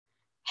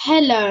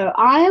Hello,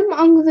 I am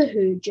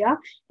Angad,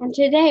 and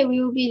today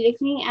we will be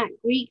looking at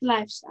Greek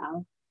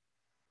lifestyle.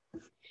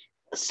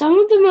 Some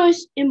of the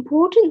most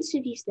important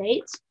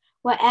city-states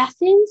were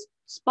Athens,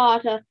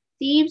 Sparta,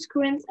 Thebes,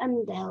 Corinth,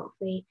 and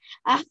Delphi.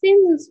 Athens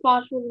and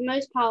Sparta were the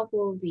most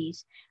powerful of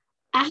these.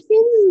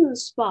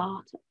 Athens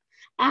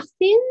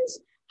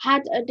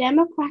had a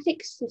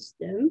democratic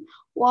system,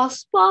 while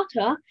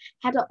Sparta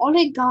had an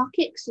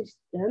oligarchic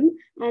system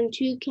and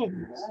two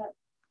kings.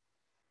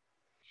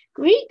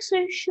 Greek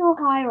social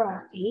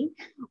hierarchy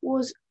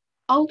was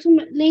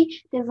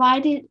ultimately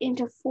divided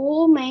into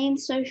four main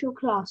social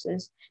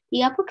classes: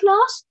 the upper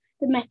class,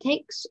 the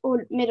metics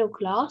or middle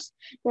class,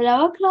 the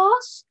lower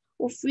class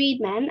or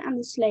freedmen, and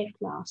the slave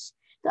class.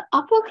 The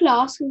upper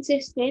class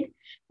consisted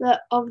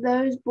of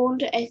those born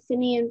to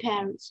Athenian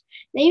parents.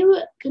 They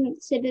were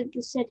considered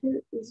the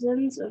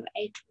citizens of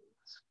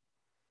Athens.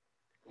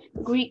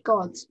 Greek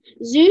gods.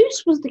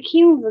 Zeus was the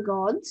king of the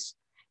gods.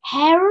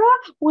 Hera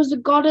was the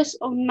goddess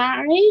of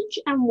marriage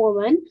and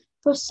woman.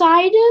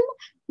 Poseidon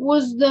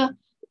was the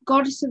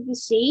goddess of the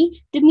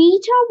sea.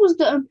 Demeter was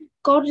the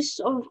goddess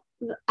of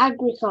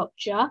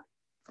agriculture.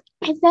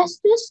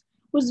 Hephaestus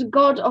was the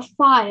god of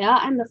fire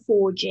and the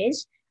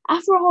forges.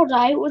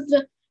 Aphrodite was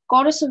the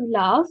goddess of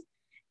love.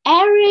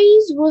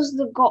 Ares was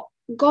the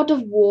god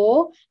of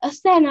war.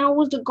 Athena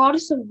was the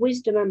goddess of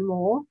wisdom and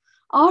war.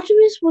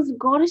 Artemis was the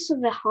goddess of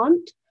the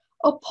hunt.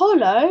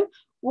 Apollo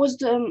was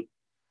the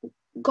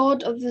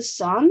god of the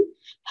sun.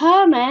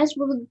 Hermes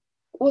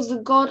was the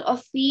god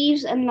of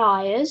thieves and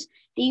liars.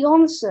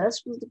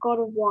 Dionysus was the god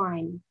of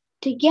wine.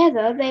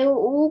 Together, they were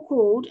all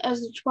called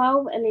as the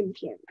 12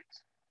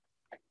 Olympians.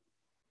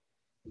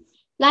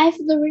 Life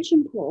of the rich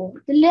and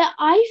poor. The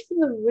life of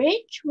the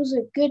rich was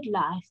a good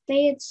life.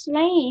 They had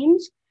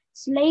slaves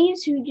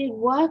who did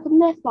work on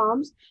their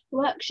farms,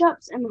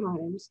 workshops, and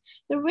homes.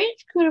 The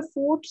rich could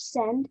afford to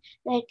send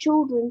their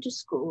children to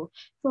school.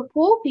 For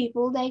poor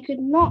people, they could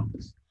not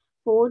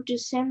afford to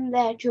send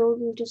their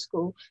children to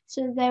school,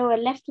 so they were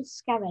left to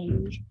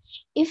scavenge.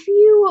 If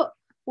you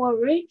were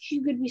rich,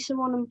 you could be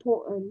someone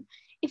important.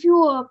 If you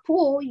were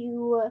poor,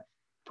 you were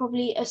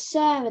probably a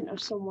servant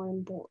of someone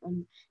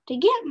important. To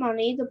get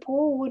money, the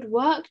poor would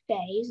work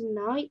days and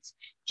nights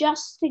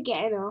just to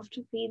get enough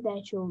to feed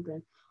their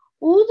children.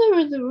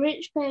 Although the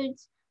rich paid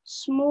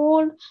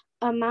small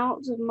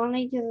amounts of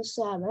money to the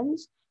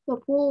servants, the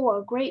poor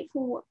were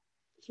grateful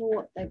for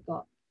what they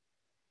got.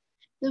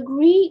 The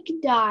Greek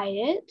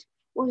diet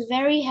was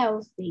very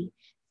healthy.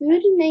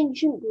 Food in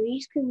ancient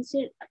Greece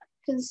consisted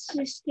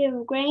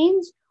of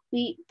grains,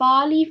 wheat,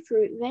 barley,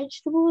 fruit,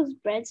 vegetables,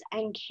 breads,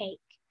 and cake.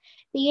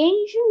 The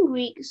ancient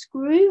Greeks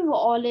grew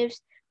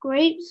olives,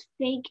 grapes,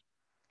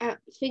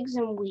 figs,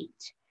 and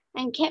wheat,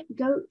 and kept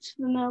goats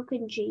for milk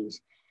and cheese.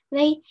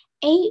 They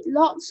ate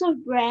lots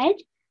of bread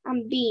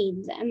and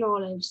beans and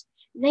olives.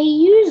 They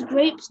used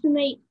grapes to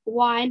make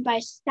wine by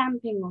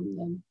stamping on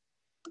them.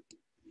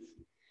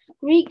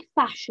 Greek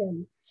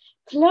fashion.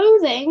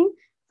 Clothing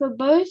for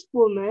both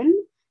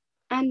women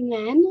and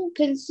men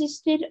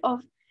consisted of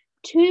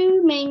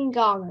two main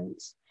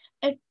garments: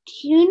 a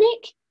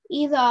tunic,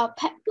 either a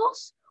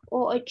peplos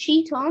or a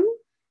chiton,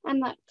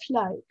 and a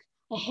cloak,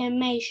 a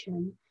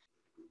himation.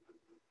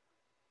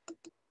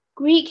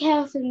 Greek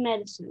health and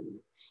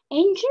medicine.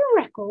 Ancient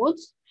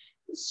records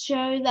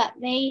show that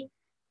they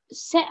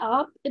set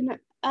up an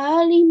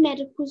early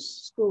medical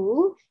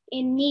school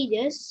in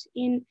Cnidus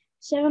in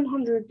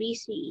 700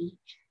 BCE.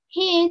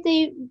 Here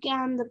they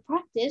began the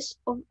practice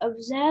of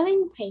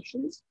observing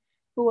patients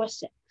who were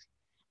sick.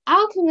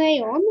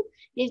 Alcmaeon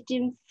lived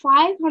in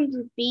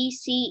 500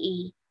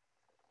 BCE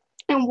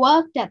and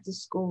worked at the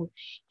school.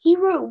 He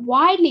wrote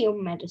widely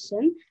on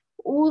medicine,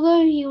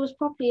 although he was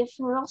probably a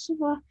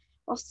philosopher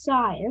of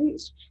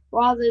science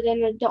rather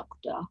than a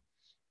doctor.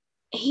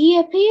 He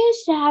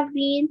appears to have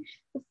been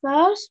the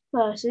first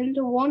person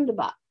to wonder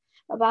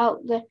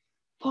about the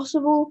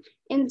possible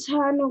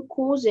internal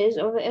causes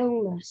of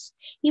illness.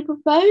 He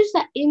proposed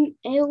that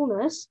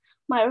illness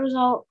might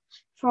result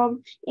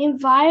from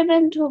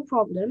environmental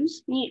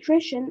problems,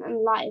 nutrition,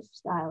 and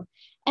lifestyle.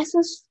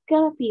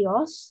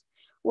 Asclepius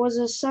was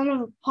a son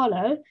of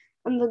Apollo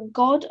and the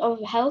god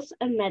of health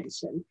and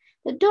medicine.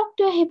 The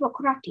doctor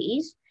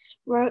Hippocrates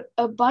wrote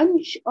a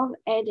bunch of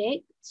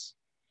edicts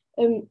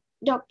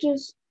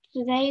doctors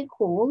today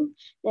call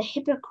the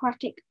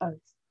Hippocratic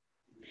Oath.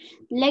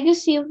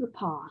 Legacy of the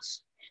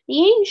past. The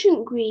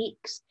ancient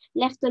Greeks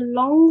left a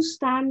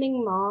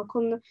long-standing mark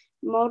on the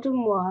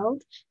modern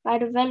world by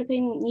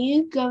developing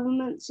new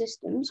government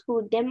systems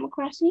called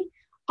democracy,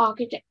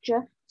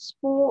 architecture,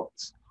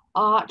 sports,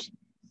 art,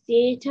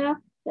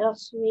 theatre,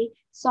 philosophy,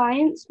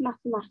 science,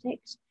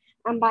 mathematics,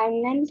 and by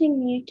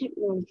inventing new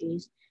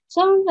technologies.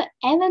 Some of the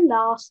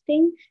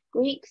everlasting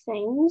Greek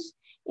things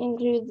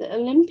include the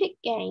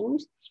Olympic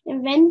Games,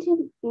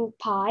 inventing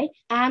pi,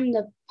 and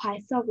the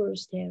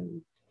Pythagoras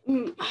theorem.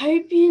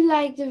 Hope you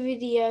liked the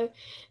video.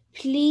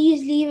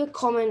 Please leave a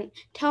comment.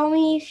 Tell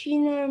me if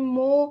you know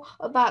more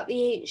about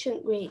the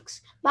ancient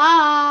Greeks.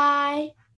 Bye!